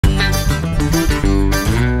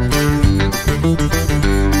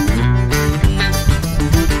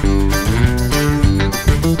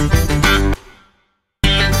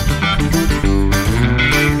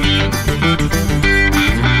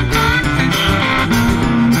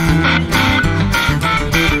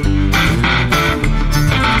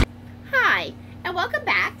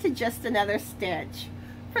just another stitch.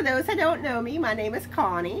 For those that don't know me, my name is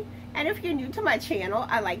Connie, and if you're new to my channel,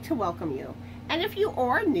 I'd like to welcome you. And if you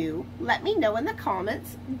are new, let me know in the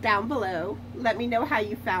comments down below. Let me know how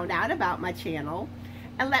you found out about my channel,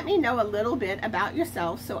 and let me know a little bit about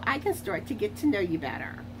yourself so I can start to get to know you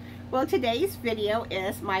better. Well, today's video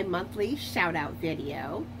is my monthly shout out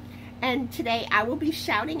video, and today I will be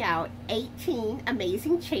shouting out 18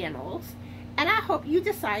 amazing channels, and I hope you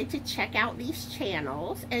decide to check out these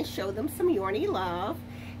channels and show them some yarny love.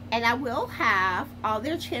 And I will have all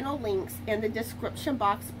their channel links in the description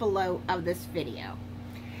box below of this video.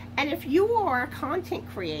 And if you are a content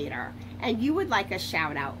creator and you would like a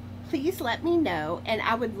shout out, please let me know and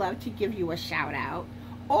I would love to give you a shout out.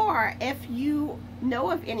 Or if you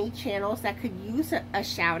know of any channels that could use a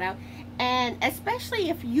shout out, and especially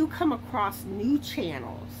if you come across new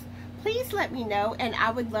channels, please let me know and I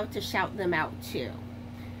would love to shout them out too.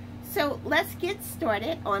 So let's get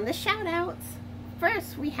started on the shout outs.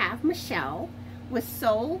 First, we have Michele with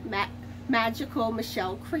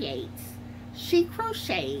SoulMagicalMichele Creates. She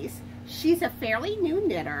crochets. She's a fairly new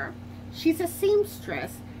knitter. She's a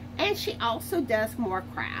seamstress, and she also does more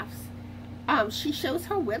crafts. She shows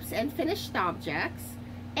her whips and finished objects,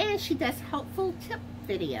 and she does helpful tip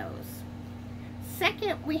videos.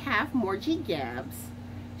 Second, we have Margie Gibbs.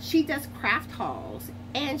 She does craft hauls,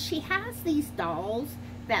 and she has these dolls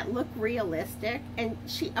that look realistic, and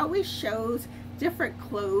she always shows different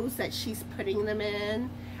clothes that she's putting them in.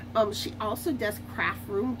 She also does craft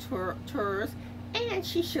room tours, and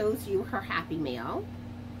she shows you her Happy Mail.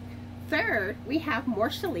 Third, we have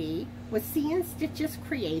Marshalee with C and Stitches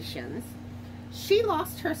Creations. She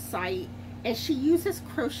lost her sight and she uses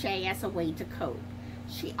crochet as a way to cope.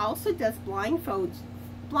 She also does blindfold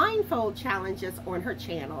challenges on her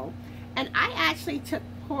channel, and I actually took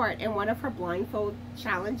part in one of her blindfold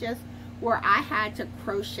challenges where I had to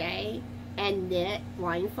crochet and knit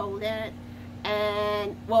blindfolded.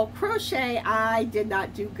 And well, crochet I did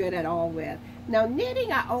not do good at all with. Now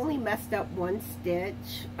knitting, I only messed up one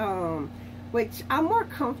stitch, which I'm more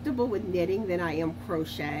comfortable with knitting than I am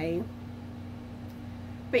crochet.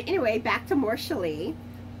 But anyway, back to Marshalee.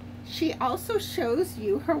 She also shows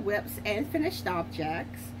you her whips and finished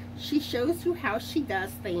objects. She shows you how she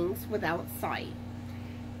does things without sight.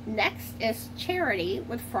 Next is Charity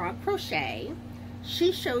with F.R.O.G Crochet.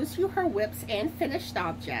 She shows you her whips and finished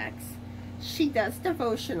objects. She does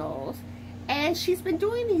devotionals, and she's been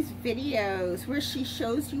doing these videos where she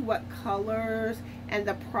shows you what colors and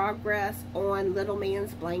the progress on Little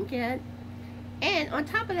Man's blanket. And on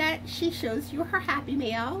top of that, she shows you her Happy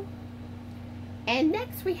Mail. And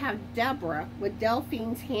next we have Debra with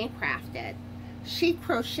Delphine's Handcrafted. She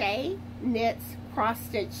crochet, knits, cross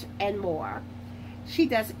stitch, and more. She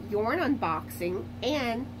does yarn unboxing,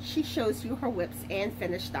 and she shows you her whips and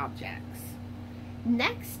finished objects.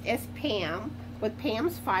 Next is Pam with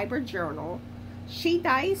Pam's Fiber Journal. She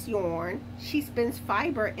dyes yarn, she spins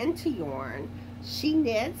fiber into yarn, she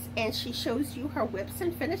knits, and she shows you her whips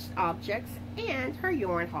and finished objects and her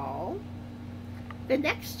yarn haul. The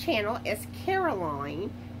next channel is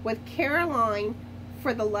Caroline with Caroline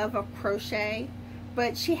for the Love of Crochet,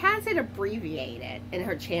 but she has it abbreviated in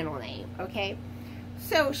her channel name, okay?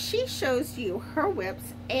 So she shows you her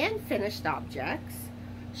whips and finished objects.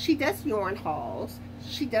 She does yarn hauls.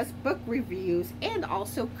 She does book reviews and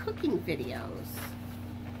also cooking videos.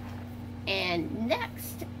 And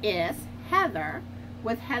next is Heather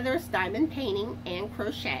with Heather's Diamond Painting and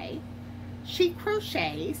Crochet. She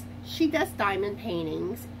crochets, she does diamond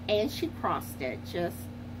paintings, and she cross stitches.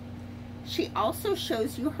 She also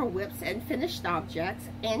shows you her whips and finished objects,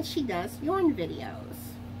 and she does yarn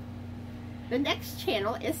videos. The next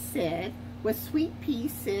channel is Sid with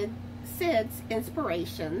Sweetpea Sid's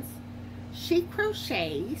Inspirations. She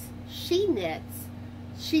crochets, she knits,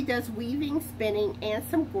 she does weaving, spinning, and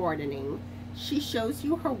some gardening. She shows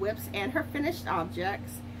you her whips and her finished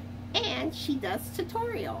objects, and she does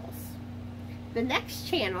tutorials. The next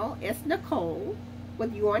channel is Nicole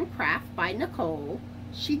with Yarncraft by Nicole.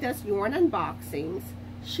 She does yarn unboxings,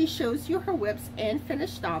 she shows you her whips and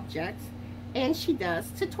finished objects, and she does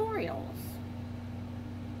tutorials.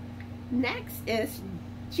 Next is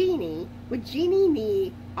Jeannie with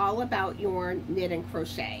JeannieTea, all about yarn, knit, and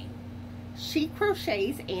crochet. She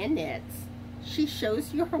crochets and knits. She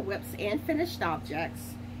shows you her whips and finished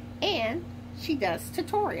objects, and she does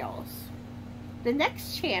tutorials. The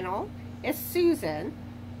next channel is Susan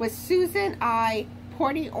with Susan I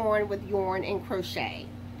Party On with Yarn and Crochet.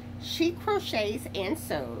 She crochets and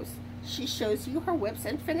sews. She shows you her whips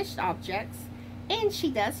and finished objects, and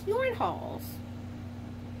she does yarn hauls.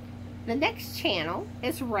 The next channel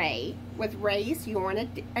is Ray with Ray's Yarn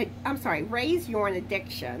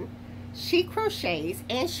Addiction. She crochets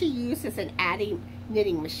and she uses an Addy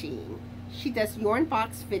knitting machine. She does yarn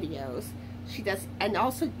box videos. She does and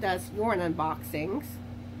also does yarn unboxings.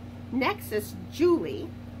 Next is Julie,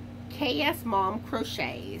 ksmom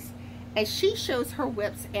Crochets, and she shows her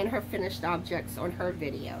whips and her finished objects on her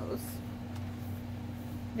videos.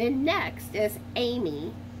 Then next is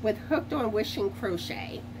Amie with Hooked on Wishing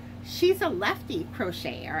Crochet. She's a lefty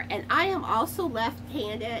crocheter, and I am also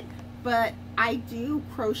left-handed, but I do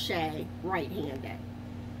crochet right-handed.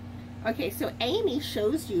 Okay, so Amie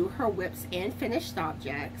shows you her whips and finished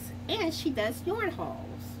objects, and she does yarn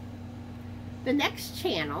hauls. The next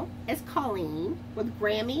channel is Colleen with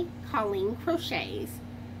Grammy Colleen Crochets.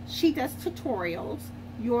 She does tutorials,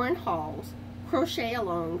 yarn hauls, crochet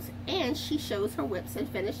alongs, and she shows her whips and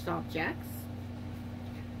finished objects.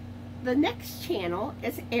 The next channel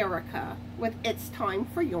is Erica with It's Time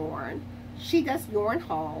for Yarn. She does yarn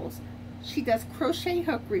hauls, she does crochet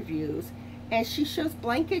hook reviews, and she shows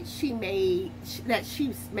blankets she's made,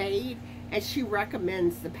 and she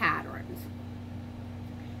recommends the patterns.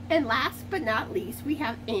 And last but not least, we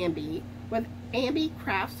have Ambie with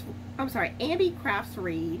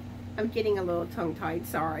ambiekraftsreads. I'm getting a little tongue-tied,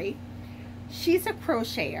 sorry. She's a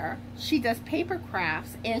crocheter. She does paper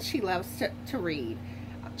crafts, and she loves to read.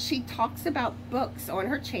 She talks about books on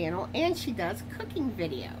her channel, and she does cooking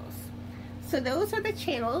videos. So those are the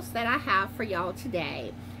channels that I have for y'all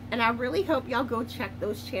today, and I really hope y'all go check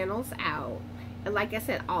those channels out. And like I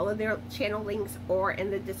said, all of their channel links are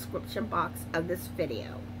in the description box of this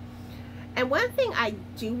video. And one thing I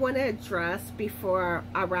do want to address before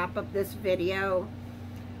I wrap up this video,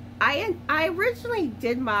 I originally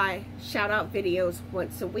did my shout out videos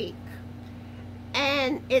once a week,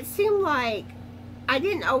 and it seemed like I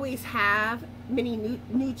didn't always have many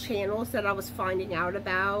new channels that I was finding out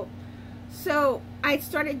about, so I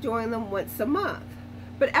started doing them once a month.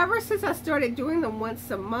 But ever since I started doing them once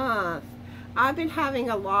a month, I've been having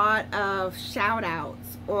a lot of shout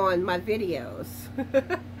outs on my videos.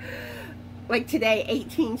 Like today,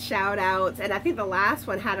 18 shout outs, and I think the last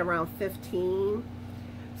one had around 15.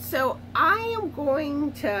 So I am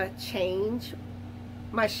going to change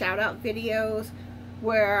my shout out videos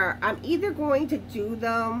where I'm either going to do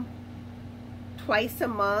them twice a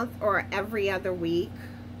month or every other week,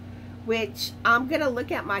 which I'm going to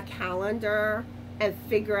look at my calendar and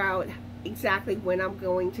figure out exactly when I'm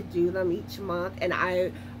going to do them each month, and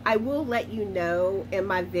I will let you know in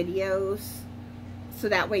my videos, so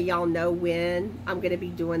that way y'all know when I'm going to be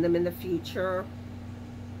doing them in the future.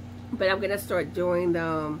 But I'm going to start doing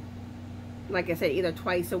them, like I said, either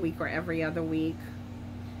twice a week or every other week.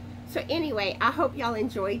 So anyway, I hope y'all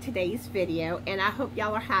enjoyed today's video, and I hope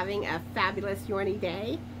y'all are having a fabulous yarny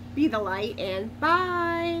day. Be the light, and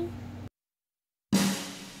bye!